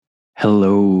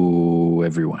Hello,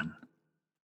 everyone.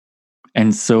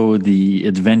 And so the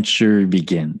adventure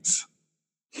begins.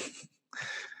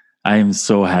 I am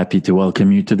so happy to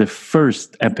welcome you to the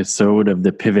first episode of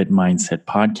the Pivot Mindset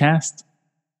podcast.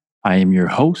 I am your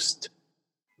host,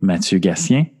 Mathieu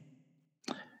Gatien.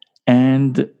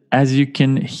 And as you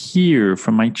can hear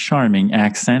from my charming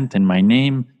accent and my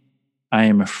name, I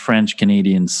am a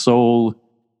French-Canadian soul,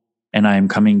 and I am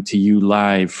coming to you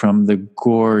live from the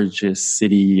gorgeous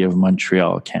city of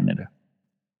Montreal, Canada.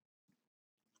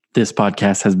 This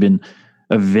podcast has been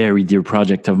a very dear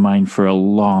project of mine for a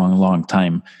long, long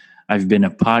time. I've been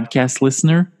a podcast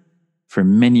listener for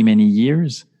many, many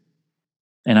years,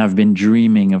 and I've been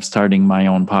dreaming of starting my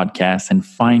own podcast. And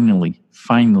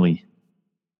finally,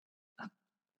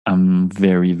 I'm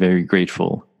very, very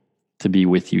grateful to be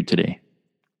with you today.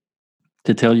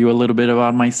 To tell you a little bit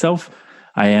about myself,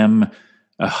 I am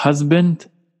a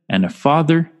husband and a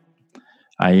father.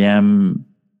 I am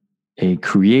a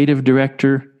creative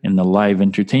director in the live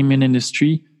entertainment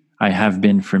industry. I have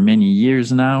been for many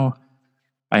years now.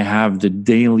 I have the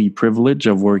daily privilege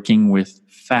of working with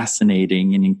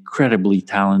fascinating and incredibly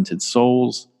talented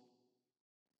souls.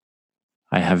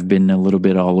 I have been a little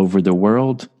bit all over the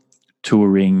world,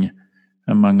 touring,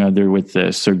 among other, with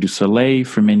Cirque du Soleil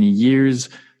for many years,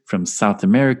 from South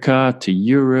America to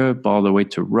Europe, all the way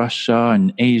to Russia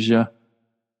and Asia.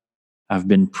 I've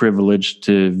been privileged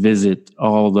to visit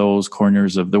all those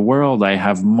corners of the world. I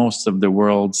have most of the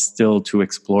world still to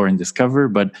explore and discover,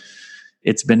 but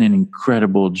it's been an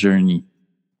incredible journey,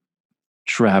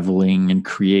 traveling and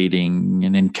creating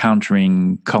and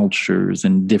encountering cultures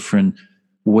and different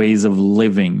ways of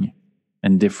living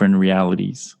and different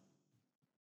realities.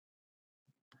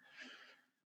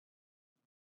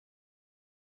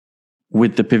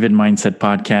 With the Pivot Mindset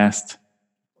podcast,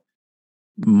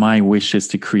 my wish is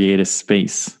to create a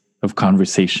space of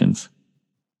conversations,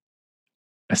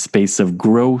 a space of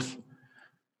growth,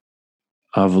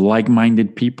 of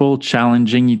like-minded people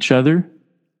challenging each other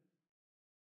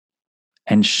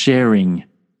and sharing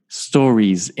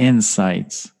stories,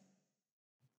 insights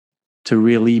to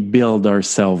really build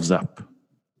ourselves up.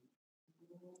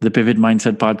 The Pivot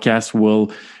Mindset podcast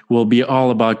will be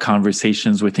all about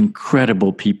conversations with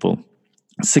incredible people,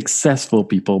 successful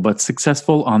people, but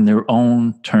successful on their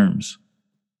own terms.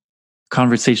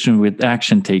 Conversation with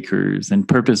action takers and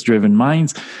purpose-driven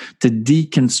minds to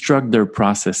deconstruct their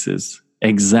processes,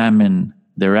 examine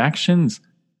their actions,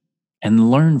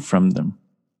 and learn from them.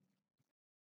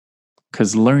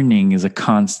 Because learning is a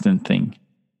constant thing,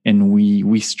 and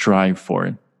we strive for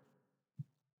it.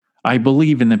 I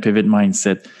believe in the pivot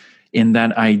mindset, in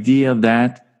that idea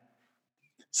that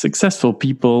successful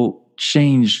people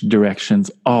change directions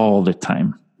all the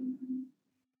time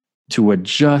to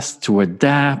adjust, to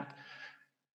adapt,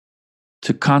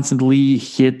 to constantly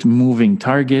hit moving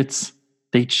targets.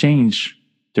 They change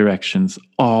directions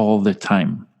all the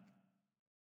time.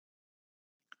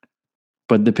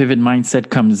 But the pivot mindset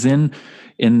comes in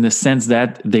the sense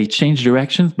that they change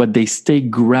directions, but they stay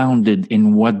grounded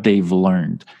in what they've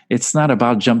learned. It's not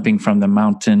about jumping from the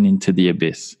mountain into the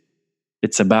abyss.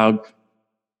 It's about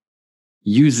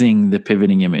using the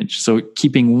pivoting image. So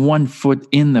keeping one foot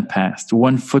in the past,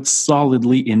 one foot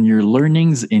solidly in your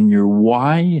learnings, in your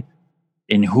why,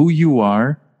 in who you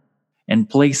are, and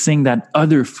placing that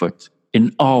other foot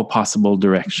in all possible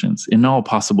directions, in all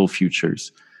possible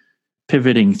futures.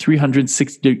 Pivoting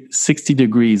 360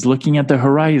 degrees, looking at the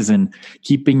horizon,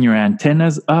 keeping your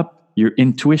antennas up, your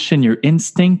intuition, your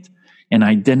instinct, and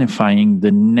identifying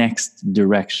the next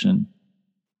direction.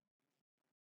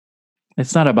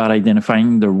 It's not about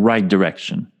identifying the right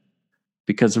direction,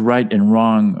 because right and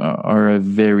wrong are a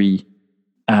very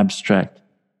abstract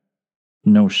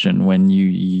notion when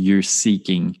you're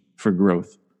seeking for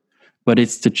growth. But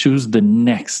it's to choose the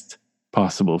next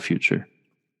possible future.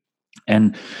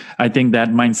 And I think that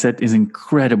mindset is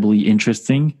incredibly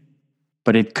interesting,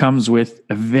 but it comes with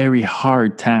a very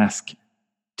hard task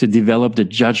to develop the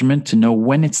judgment to know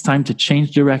when it's time to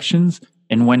change directions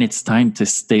and when it's time to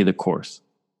stay the course.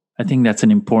 I think that's an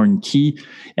important key,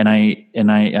 and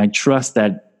I trust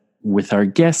that with our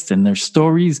guests and their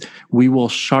stories, we will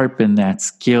sharpen that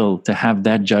skill to have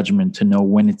that judgment to know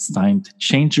when it's time to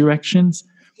change directions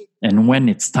and when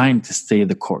it's time to stay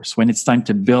the course, when it's time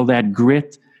to build that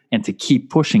grit and to keep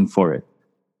pushing for it.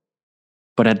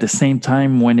 But at the same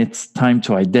time, when it's time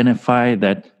to identify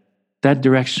that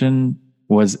direction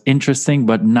was interesting,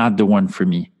 but not the one for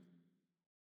me.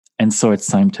 And so it's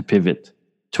time to pivot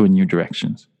to a new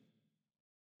direction.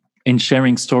 In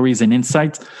sharing stories and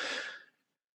insights,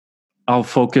 I'll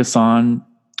focus on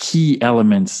key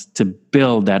elements to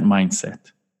build that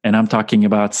mindset, And I'm talking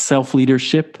about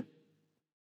self-leadership.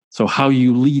 So how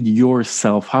you lead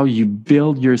yourself, how you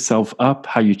build yourself up,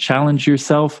 how you challenge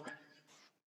yourself.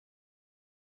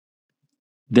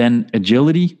 Then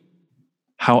agility,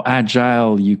 how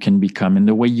agile you can become in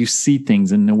the way you see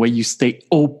things, in the way you stay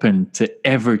open to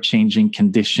ever-changing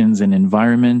conditions and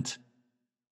environment.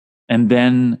 And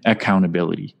then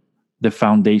accountability, the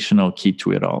foundational key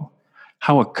to it all.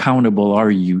 How accountable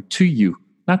are you to you,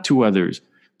 not to others,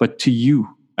 but to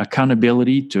you?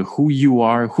 Accountability to who you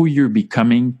are, who you're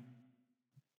becoming,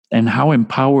 and how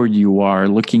empowered you are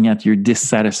looking at your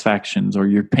dissatisfactions or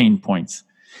your pain points,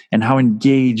 and how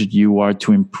engaged you are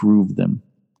to improve them,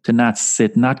 to not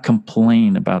sit, not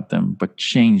complain about them, but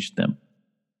change them.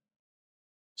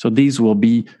 So these will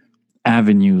be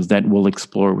avenues that we'll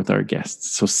explore with our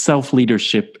guests. So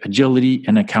self-leadership, agility,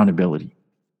 and accountability.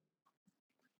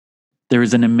 There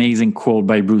is an amazing quote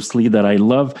by Bruce Lee that I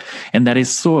love, and that is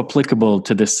so applicable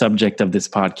to the subject of this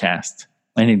podcast.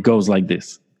 And it goes like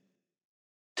this: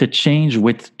 to change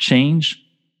with change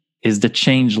is the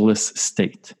changeless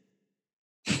state.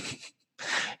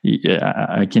 Yeah,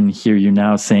 I can hear you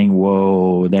now saying,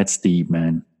 whoa, that's deep,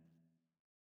 man.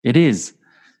 It is,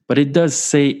 but it does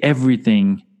say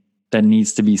everything that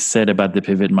needs to be said about the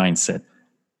pivot mindset,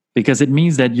 because it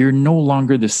means that you're no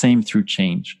longer the same through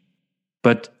change,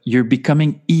 but you're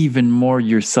becoming even more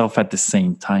yourself at the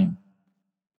same time.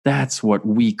 That's what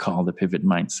we call the pivot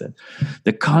mindset.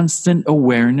 The constant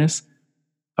awareness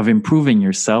of improving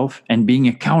yourself and being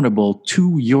accountable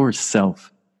to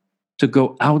yourself, to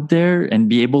go out there and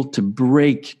be able to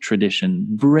break tradition,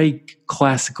 break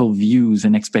classical views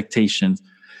and expectations,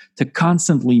 to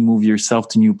constantly move yourself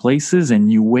to new places and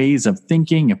new ways of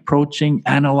thinking, approaching,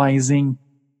 analyzing,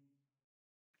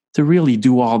 to really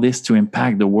do all this to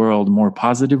impact the world more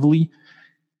positively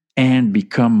and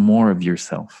become more of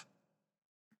yourself.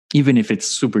 Even if it's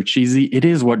super cheesy, it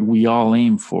is what we all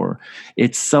aim for.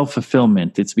 It's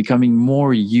self-fulfillment. It's becoming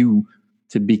more you,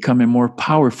 to become a more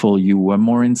powerful you, a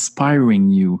more inspiring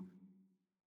you,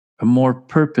 a more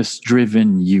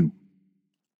purpose-driven you.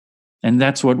 And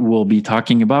that's what we'll be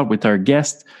talking about with our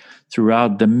guest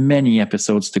throughout the many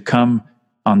episodes to come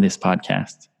on this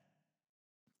podcast.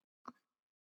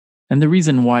 And the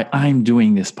reason why I'm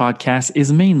doing this podcast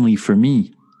is mainly for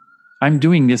me. I'm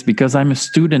doing this because I'm a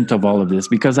student of all of this,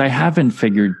 because I haven't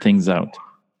figured things out.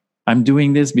 I'm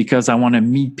doing this because I want to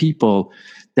meet people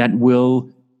that will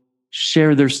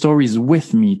share their stories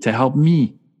with me to help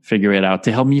me figure it out,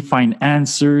 to help me find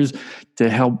answers, to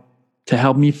help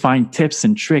me find tips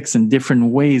and tricks and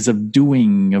different ways of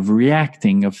doing, of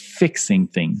reacting, of fixing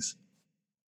things.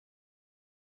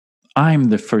 I'm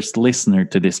the first listener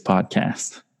to this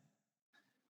podcast.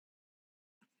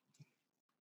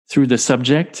 Through the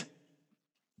subject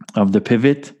of the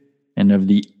pivot and of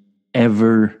the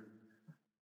ever-changing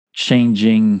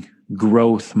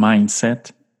growth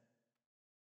mindset,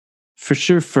 for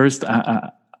sure, first,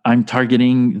 I'm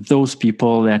targeting those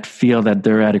people that feel that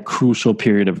they're at a crucial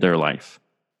period of their life.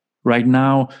 Right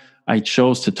now, I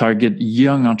chose to target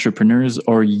young entrepreneurs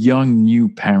or young new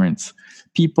parents,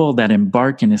 people that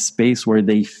embark in a space where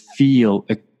they feel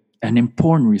an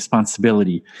important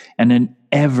responsibility and an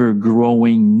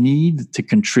ever-growing need to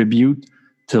contribute,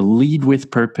 to lead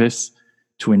with purpose,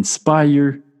 to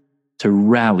inspire, to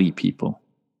rally people.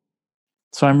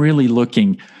 So I'm really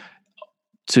looking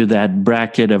to that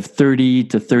bracket of 30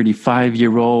 to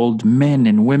 35-year-old men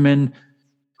and women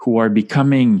who are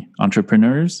becoming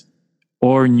entrepreneurs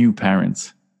or new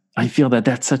parents. I feel that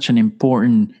that's such an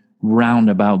important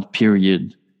roundabout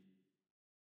period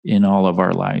in all of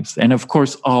our lives. And of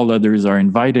course, all others are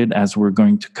invited, as we're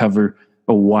going to cover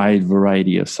a wide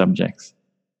variety of subjects.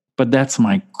 But that's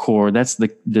my core. That's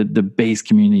the base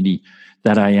community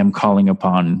that I am calling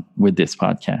upon with this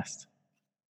podcast.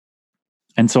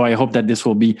 And so I hope that this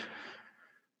will be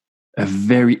a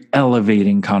very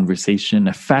elevating conversation,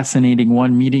 a fascinating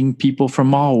one, meeting people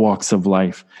from all walks of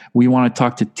life. We want to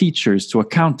talk to teachers, to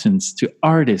accountants, to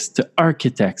artists, to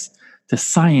architects, to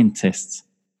scientists,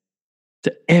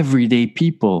 to everyday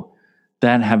people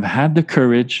that have had the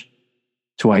courage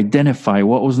to identify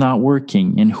what was not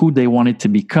working and who they wanted to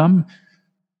become,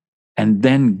 and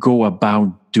then go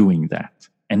about doing that.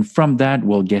 And from that,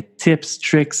 we'll get tips,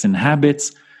 tricks, and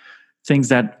habits, things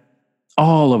that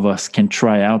all of us can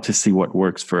try out to see what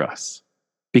works for us.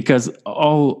 Because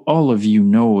all of you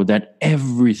know that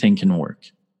everything can work,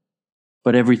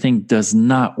 but everything does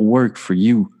not work for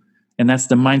you. And that's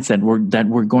the mindset that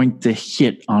we're going to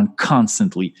hit on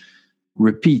constantly.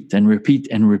 Repeat and repeat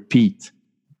and repeat.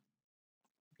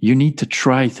 You need to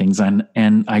try things and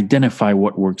identify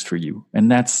what works for you. And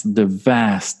that's the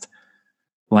vast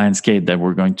landscape that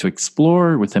we're going to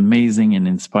explore with amazing and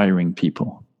inspiring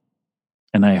people.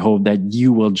 And I hope that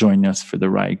you will join us for the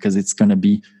ride because it's going to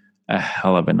be a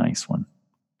hell of a nice one.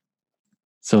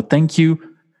 So thank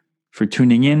you for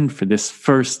tuning in for this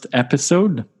first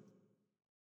episode.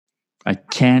 I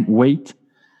can't wait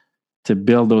to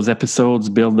build those episodes,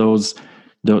 build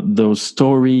those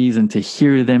stories, and to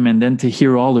hear them, and then to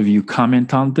hear all of you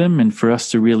comment on them, and for us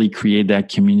to really create that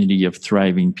community of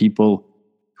thriving people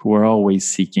who are always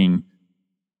seeking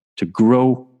to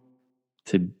grow,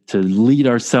 to lead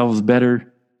ourselves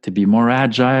better, to be more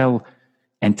agile,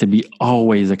 and to be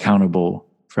always accountable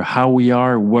for how we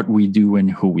are, what we do,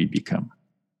 and who we become.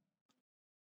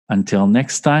 Until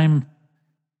next time,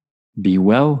 be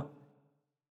well,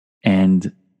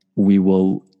 and we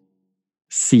will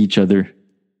see each other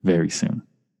very soon.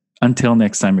 Until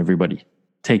next time, everybody,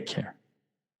 take care.